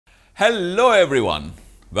Hello everyone,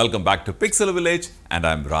 welcome back to Pixel Village and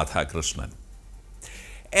I'm Radha Krishnan.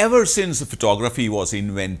 Ever since photography was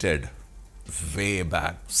invented way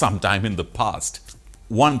back, sometime in the past,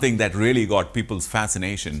 one thing that really got people's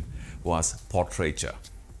fascination was portraiture.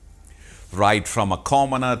 Right from a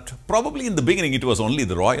commoner, probably in the beginning it was only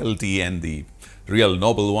the royalty and the real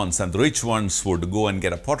noble ones and the rich ones would go and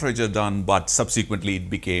get a portraiture done, but subsequently it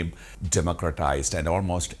became democratized and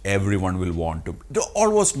almost everyone will want to. It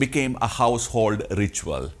almost became a household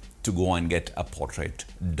ritual to go and get a portrait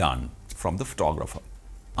done from the photographer.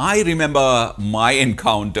 I remember my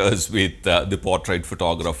encounters with the portrait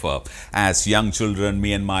photographer. As young children,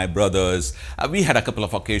 me and my brothers, we had a couple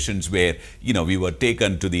of occasions where, we were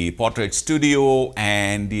taken to the portrait studio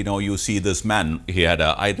and, you see this man,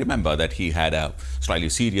 I remember that he had a slightly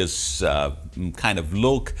serious kind of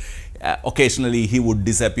look. Occasionally, he would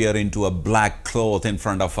disappear into a black cloth in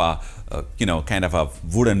front of a kind of a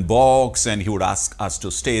wooden box, and he would ask us to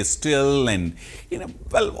stay still, and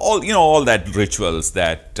all that rituals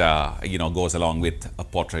that goes along with a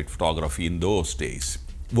portrait photography in those days.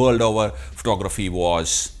 World over, photography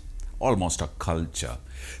was almost a culture.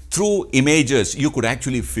 Through images, you could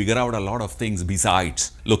actually figure out a lot of things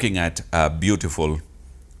besides looking at a beautiful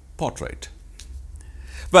portrait.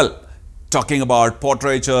 Well, talking about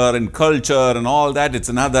portraiture and culture and all that, it's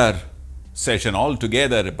another session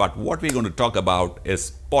altogether, but what we're going to talk about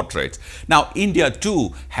is portraits. Now, India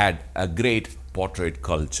too had a great portrait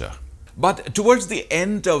culture. But towards the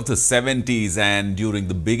end of the 70s and during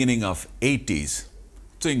the beginning of 80s,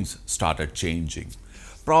 things started changing.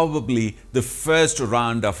 Probably the first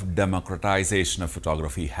round of democratization of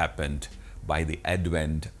photography happened by the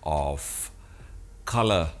advent of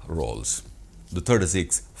color rolls. The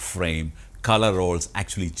 36 frame color rolls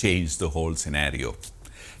actually changed the whole scenario.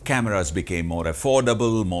 Cameras became more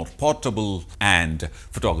affordable, more portable, and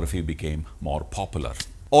photography became more popular.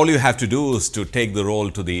 All you have to do is to take the roll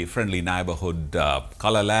to the friendly neighborhood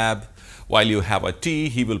color lab. While you have a tea,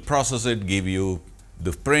 he will process it, give you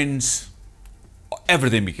the prints.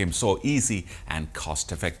 Everything became so easy and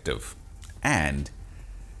cost effective. And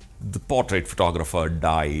the portrait photographer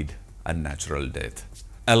died a natural death.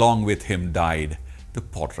 Along with him died the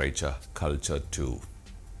portraiture culture too.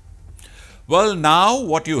 Well, now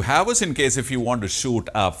what you have is, in case if you want to shoot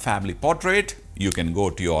a family portrait, you can go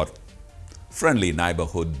to your friendly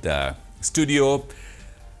neighborhood studio,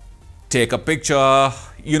 take a picture.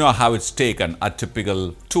 You know how it's taken, a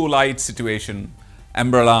typical two-light situation,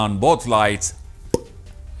 umbrella on both lights,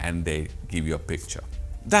 and they give you a picture.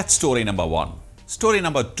 That's story number one. Story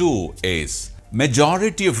number two is,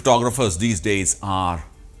 majority of photographers these days are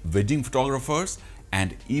wedding photographers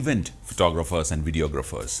and event photographers and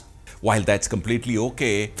videographers. While that's completely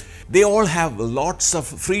okay, they all have lots of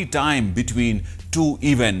free time between two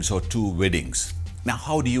events or two weddings. Now,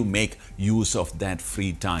 how do you make use of that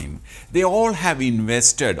free time? They all have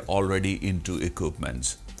invested already into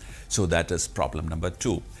equipments. So that is problem number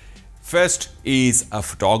two. First is a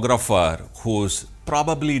photographer who's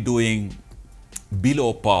probably doing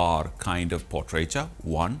below par kind of portraiture,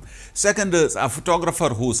 one. Second is a photographer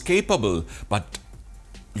who's capable but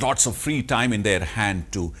lots of free time in their hand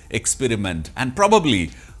to experiment and probably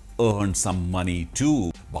earn some money too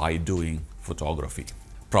by doing photography.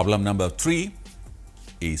 Problem number three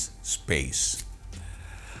is space.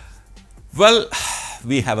 Well,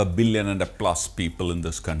 we have 1 billion and plus people in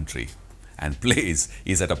this country, and place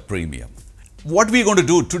is at a premium. What we're going to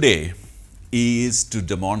do today is to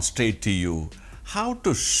demonstrate to you how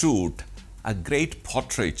to shoot a great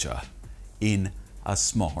portraiture in a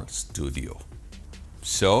small studio.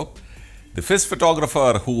 So, the first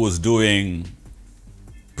photographer who was doing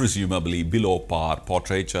presumably below par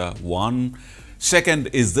portraiture, one. Second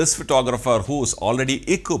is this photographer who is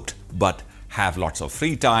already equipped but have lots of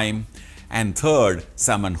free time. And third,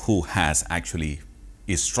 someone who has actually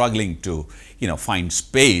is struggling to find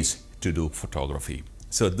space to do photography.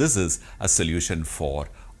 So this is a solution for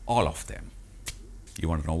all of them. You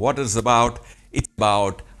want to know what it's about? It's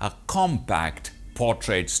about a compact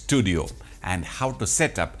portrait studio and how to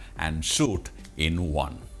set up and shoot in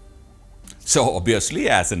one. So obviously,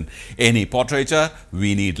 as in any portraiture,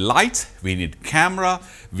 we need lights, we need camera,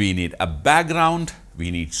 we need a background, we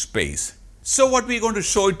need space. So what we're going to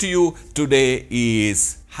show to you today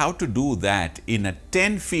is how to do that in a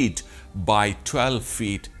 10 feet by 12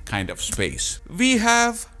 feet kind of space. We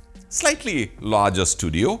have slightly larger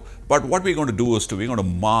studio, but what we're going to do is we're going to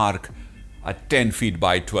mark a 10 feet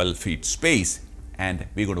by 12 feet space and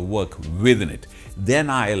we're going to work within it. Then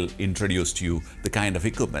I'll introduce to you the kind of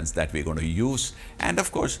equipments that we're going to use, and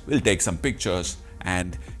of course we'll take some pictures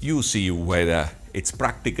and you see whether it's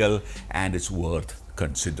practical, and it's worth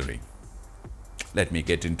considering. Let me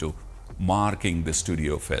get into marking the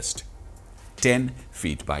studio first. 10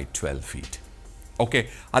 feet by 12 feet. Okay,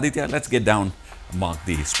 Aditya, let's get down, mark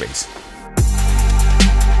the space.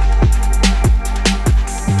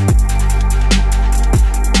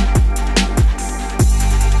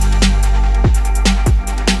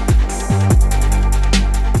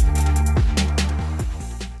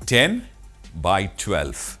 (10 by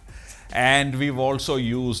 12), and we've also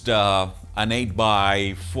used an 8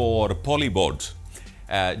 by 4 polyboard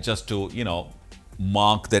just to, you know,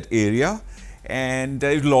 mark that area, and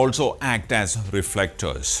it will also act as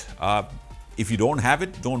reflectors. If you don't have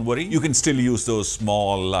it, don't worry, you can still use those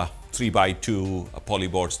small 3 by 2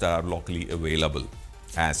 polyboards that are locally available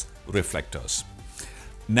as reflectors.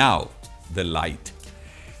 Now, the light.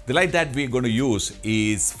 The light that we're going to use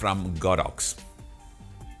is from Godox.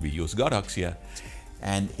 We use Godox here,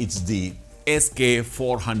 and it's the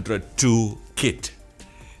SK400II kit.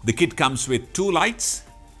 The kit comes with 2 lights,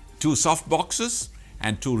 2 soft boxes,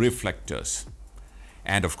 and 2 reflectors.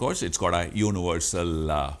 And of course, it's got a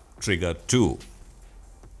universal trigger too.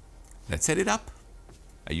 Let's set it up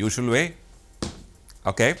a usual way.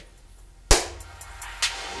 Okay.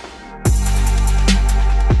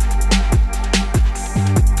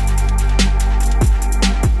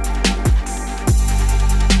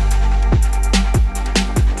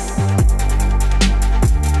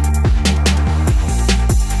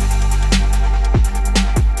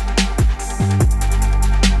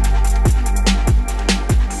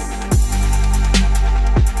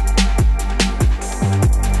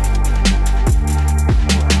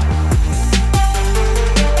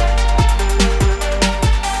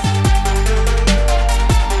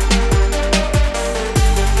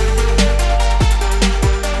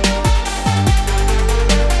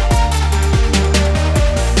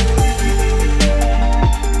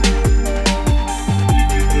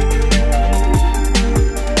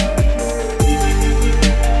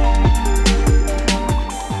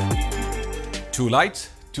 Two lights,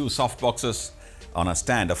 2 soft boxes on a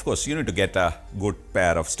stand. Of course, you need to get a good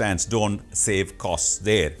pair of stands. Don't save costs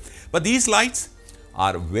there. But these lights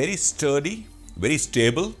are very sturdy, very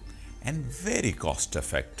stable, and very cost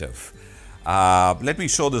effective. Let me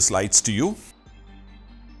show these lights to you.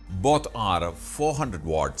 Both are 400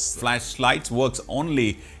 watts. Flashlights works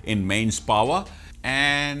only in mains power.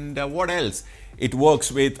 And what else? It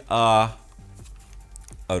works with a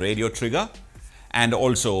radio trigger, and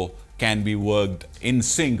also can be worked in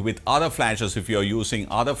sync with other flashes. If you're using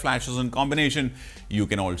other flashes in combination, you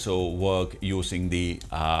can also work using the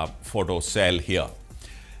photo cell here.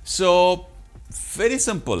 So very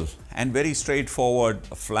simple and very straightforward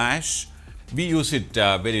flash. We use it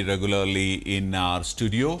very regularly in our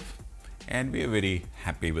studio, and we are very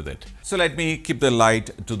happy with it. So let me keep the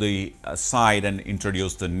light to the side and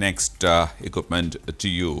introduce the next equipment to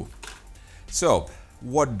you. So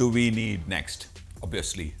what do we need next?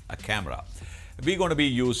 Obviously, a camera. We're going to be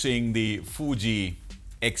using the Fuji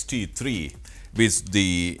X-T3 with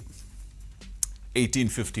the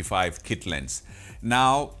 1855 kit lens.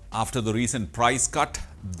 Now, after the recent price cut,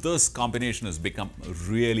 this combination has become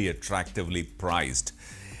really attractively priced.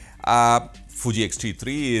 Fuji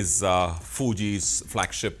X-T3 is Fuji's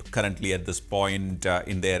flagship currently at this point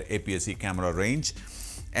in their APS-C camera range,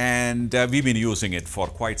 and we've been using it for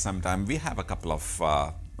quite some time. We have a couple of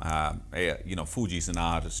Fuji's in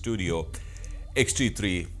our studio.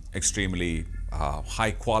 X-T3, extremely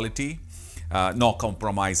high quality, no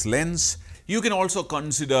compromise lens. You can also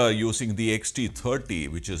consider using the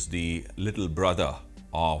X-T30, which is the little brother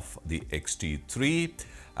of the X-T3,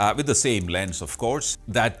 with the same lens, of course.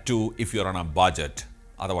 That too, if you're on a budget.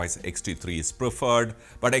 Otherwise, X-T3 is preferred,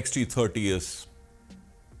 but X-T30 is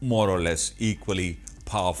more or less equally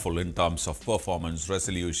powerful in terms of performance,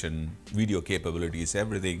 resolution, video capabilities,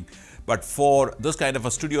 everything. But for this kind of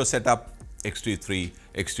a studio setup, X-T3,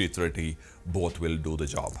 X-T30, both will do the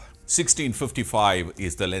job. 1655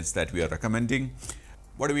 is the lens that we are recommending.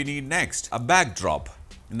 What do we need next? A backdrop.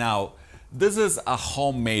 Now, this is a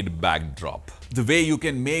homemade backdrop. The way you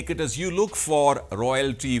can make it is you look for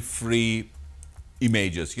royalty-free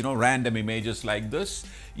images, random images like this.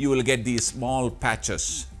 You will get these small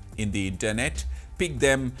patches in the internet. Pick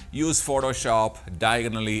them, use Photoshop,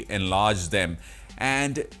 diagonally enlarge them,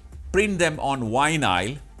 and print them on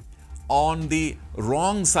vinyl on the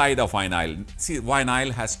wrong side of vinyl. See,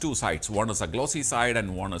 vinyl has 2 sides. One is a glossy side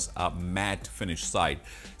and one is a matte finish side.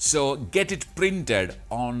 So get it printed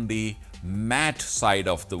on the matte side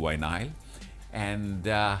of the vinyl, and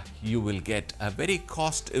you will get a very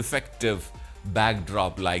cost-effective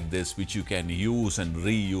backdrop like this, which you can use and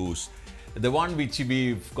reuse. The one which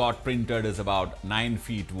we've got printed is about 9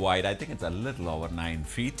 feet wide. I think it's a little over 9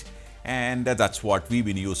 feet. And that's what we've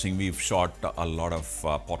been using. We've shot a lot of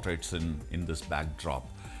portraits in this backdrop.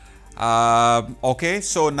 Okay,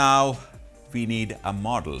 so now we need a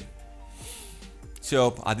model.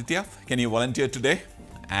 So Aditya, can you volunteer today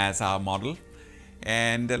as our model?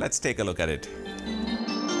 And let's take a look at it.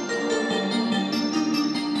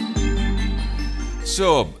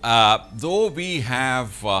 So, though we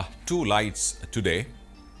have 2 lights today,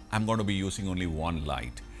 I'm going to be using only 1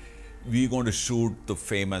 light. We're going to shoot the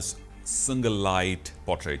famous single light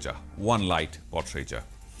portraiture, 1 light portraiture.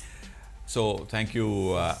 So, thank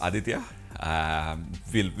you, Aditya.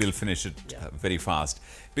 We'll finish it very fast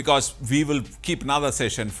because we will keep another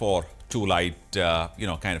session for 2 light,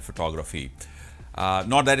 kind of photography.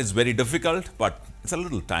 Not that it's very difficult, but it's a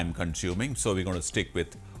little time consuming. So, we're going to stick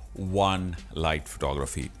with 1 light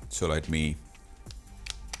photography. So let me,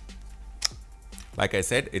 like I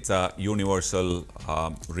said, it's a universal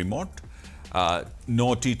remote.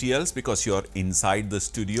 No TTLs because you're inside the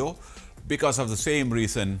studio. Because of the same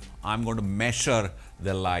reason, I'm going to measure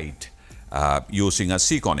the light using a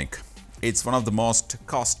Sekonic. It's one of the most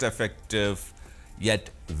cost-effective yet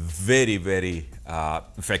very, very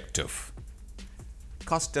effective.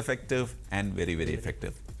 Cost-effective and very, very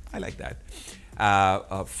effective. I like that.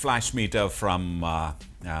 A flash meter from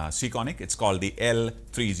Sekonic. It's called the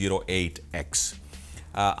L-308X.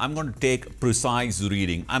 I'm going to take precise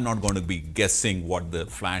reading. I'm not going to be guessing what the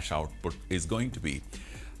flash output is going to be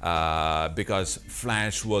because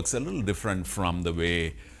flash works a little different from the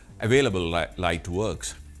way available light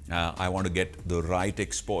works. I want to get the right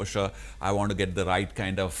exposure. I want to get the right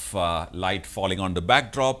kind of light falling on the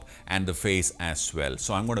backdrop and the face as well.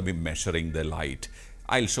 So I'm going to be measuring the light.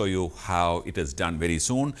 I'll show you how it is done very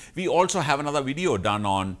soon. We also have another video done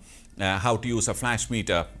on how to use a flash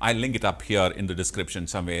meter. I'll link it up here in the description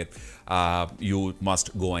somewhere. You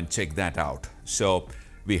must go and check that out. So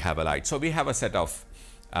we have a light. So we have a set of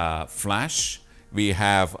flash. We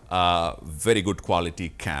have a very good quality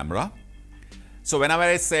camera. So whenever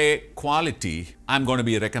I say quality, I'm going to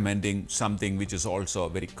be recommending something which is also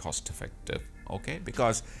very cost effective, okay?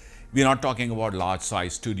 Because we're not talking about large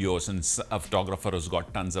size studios and a photographer who's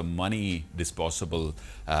got tons of money disposable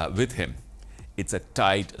with him. It's a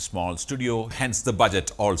tight, small studio, hence the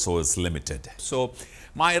budget also is limited. So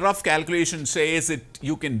my rough calculation says that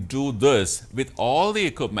you can do this with all the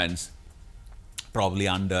equipments probably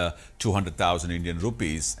under 200,000 Indian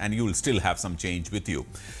rupees and you will still have some change with you.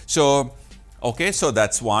 So, okay, so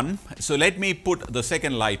that's one. So let me put the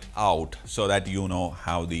second light out so that you know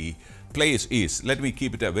how the place is. Let me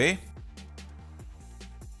keep it away.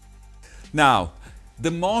 Now,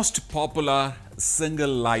 the most popular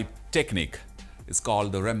single light technique is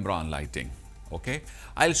called the Rembrandt lighting. Okay,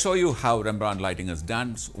 I'll show you how Rembrandt lighting is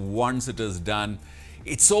done. Once it is done,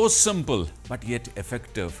 it's so simple but yet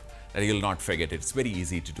effective that you'll not forget it. It's very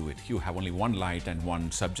easy to do it. You have only 1 light and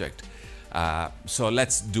 1 subject. So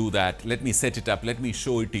let's do that. Let me set it up. Let me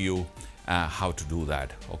show it to you how to do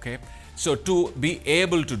that. Okay. So to be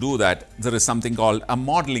able to do that, there is something called a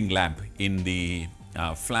modeling lamp in the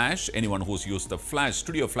flash. Anyone who's used the flash,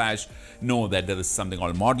 studio flash, know that there is something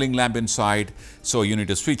called modeling lamp inside. So you need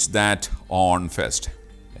to switch that on first.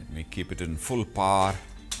 Let me keep it in full power.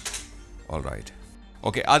 All right.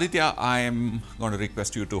 Okay, Aditya, I am going to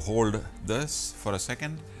request you to hold this for a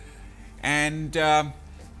second. And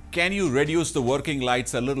can you reduce the working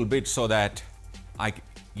lights a little bit so that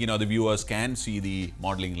the viewers can see the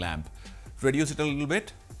modeling lamp? Reduce it a little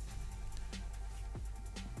bit.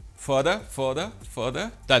 Further, further,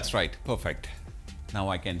 further. That's right, perfect. Now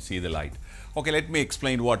I can see the light. Okay, let me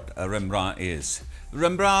explain what Rembrandt is.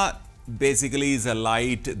 Rembrandt basically is a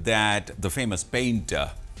light that the famous painter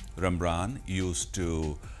Rembrandt used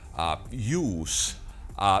to use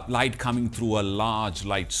light coming through a large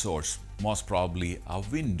light source, most probably a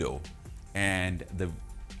window, and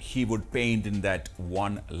he would paint in that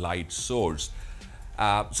one light source.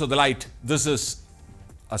 So the light, this is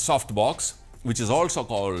a soft box, which is also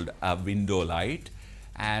called a window light,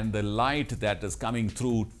 and the light that is coming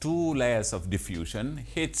through 2 layers of diffusion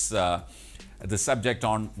hits the subject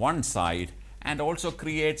on one side and also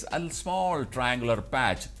creates a small triangular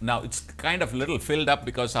patch. Now it's kind of a little filled up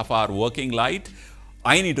because of our working light.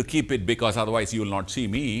 I need to keep it because otherwise you will not see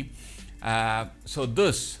me. So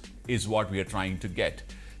this is what we are trying to get.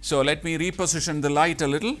 So let me reposition the light a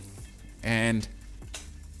little and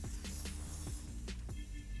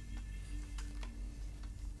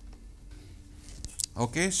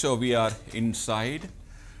okay, so we are inside.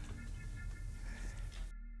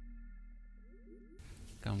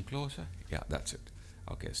 Come closer. Yeah, that's it.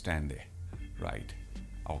 Okay, stand there. Right.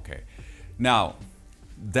 Okay. Now,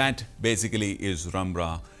 that basically is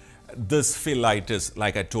Rambra. This fill light is,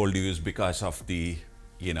 like I told you, is because of the,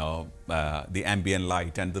 the ambient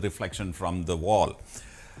light and the reflection from the wall.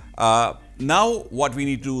 Now, what we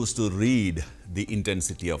need to do is to read the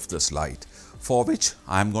intensity of this light, for which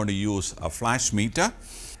I'm going to use a flash meter.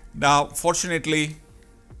 Now, fortunately,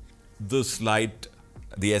 this light,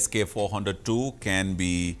 the SK400II, can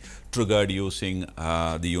be triggered using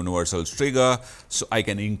the universal trigger, so I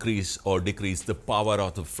can increase or decrease the power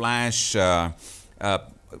of the flash,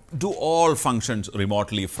 do all functions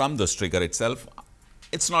remotely from this trigger itself.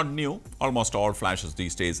 It's not new, almost all flashes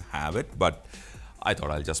these days have it, but I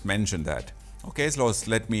thought I'll just mention that. Okay, so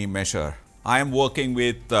let me measure. I am working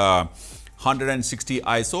with 160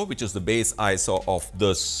 ISO, which is the base ISO of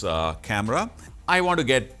this camera. I want to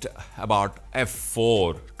get about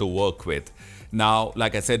f4 to work with. Now,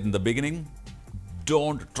 like I said in the beginning,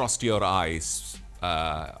 don't trust your eyes.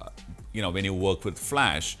 When you work with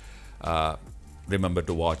flash, remember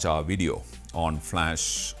to watch our video on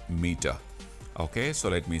flash meter. Okay, so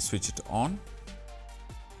let me switch it on.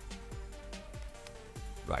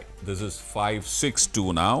 Right, this is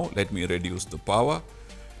 562 now. Let me reduce the power.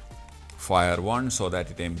 Fire 1 so that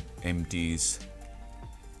it empties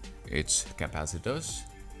its capacitors.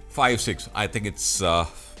 5.6, I think it's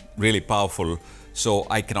really powerful, so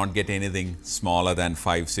I cannot get anything smaller than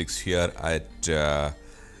 5.6 here at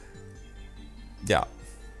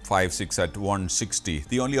 5.6 at 160.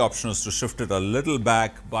 The only option is to shift it a little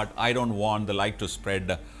back, but I don't want the light to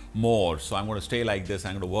spread more, so I'm going to stay like this.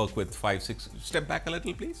 I'm going to work with 5.6. Step back a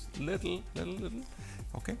little, please. Little.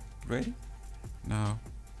 Okay, ready? Now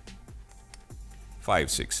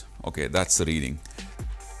 5.6. Okay, that's the reading.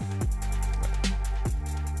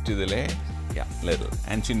 To the left, yeah, little,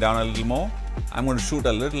 and chin down a little more. I'm going to shoot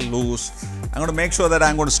a little loose. I'm going to make sure that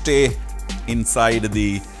I'm going to stay inside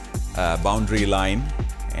the boundary line,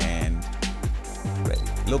 and ready.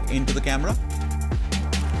 Look into the camera.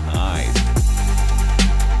 Nice.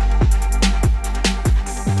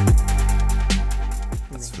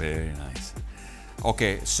 That's very nice.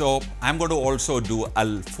 Okay, so I'm going to also do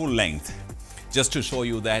a full length, just to show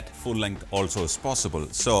you that full length also is possible.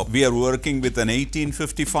 So we are working with an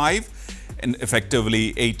 1855, and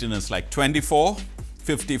effectively 18 is like 24,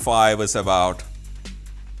 55 is about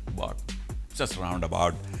just around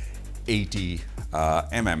about 80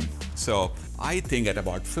 mm. So I think at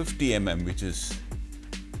about 50 mm,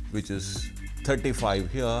 which is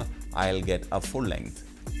 35 here, I'll get a full length.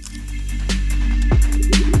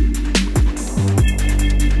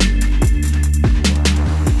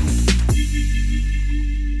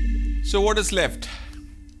 So what is left?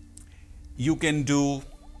 You can do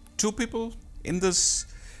 2 people in this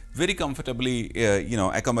very comfortably,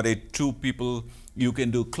 accommodate 2 people. You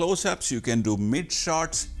can do close-ups, you can do mid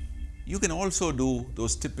shots. You can also do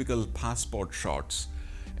those typical passport shots.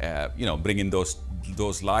 Bring in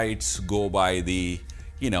those lights, go by the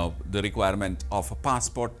requirement of a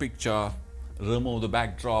passport picture, remove the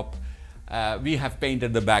backdrop. We have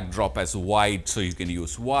painted the backdrop as white, so you can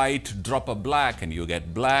use white, drop a black and you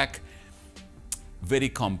get black. Very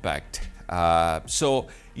compact. So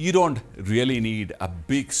you don't really need a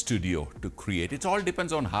big studio to create. It all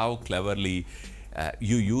depends on how cleverly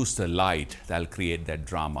you use the light that'll create that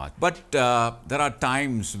drama. But there are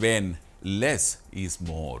times when less is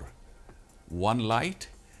more. One light,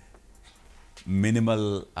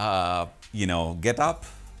 minimal get up,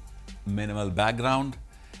 minimal background,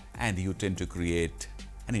 and you tend to create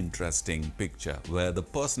an interesting picture where the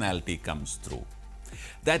personality comes through.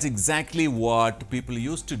 That's exactly what people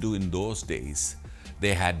used to do in those days.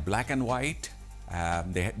 They had black and white.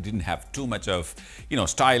 They didn't have too much of,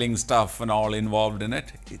 styling stuff and all involved in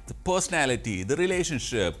it. The personality, the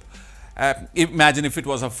relationship. Imagine if it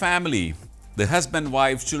was a family. The husband,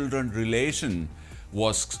 wife, children relation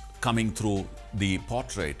was coming through the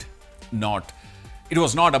portrait. It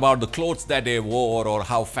was not about the clothes that they wore or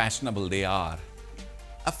how fashionable they are.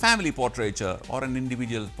 A family portraiture or an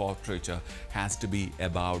individual portraiture has to be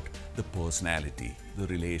about the personality, the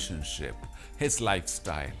relationship, his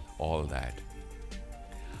lifestyle, all that.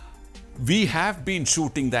 We have been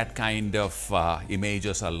shooting that kind of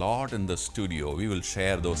images a lot in the studio. We will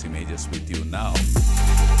share those images with you now.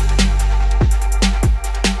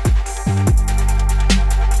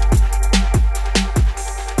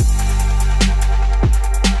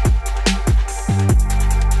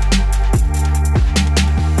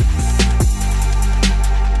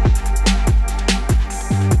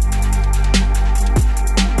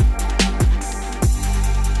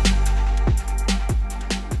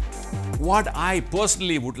 What I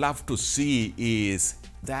personally would love to see is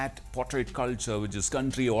that portrait culture which this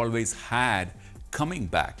country always had coming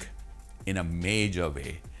back in a major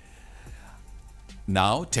way.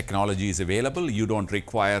 Now technology is available. You don't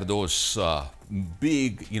require those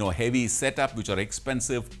big, heavy setup which are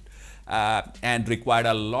expensive and required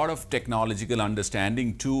a lot of technological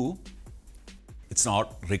understanding too. It's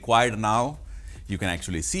not required now. You can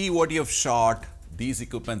actually see what you have shot. These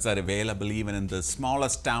equipments are available even in the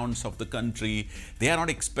smallest towns of the country. They are not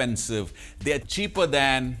expensive. They are cheaper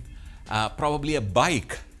than probably a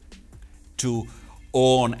bike to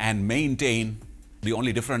own and maintain. The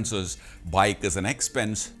only difference is bike is an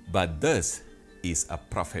expense, but this is a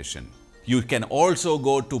profession. You can also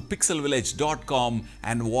go to pixelvillage.com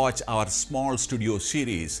and watch our small studio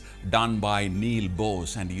series done by Neil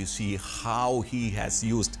Bose, and you see how he has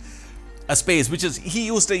used a space, he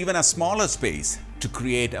used even a smaller space to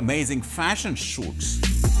create amazing fashion shoots.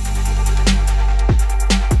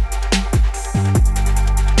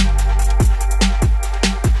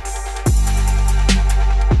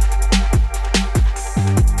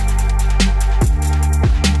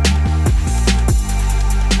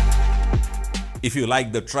 If you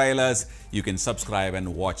like the trailers, you can subscribe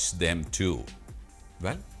and watch them too.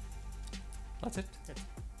 Well, that's it.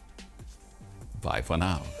 Bye for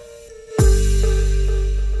now.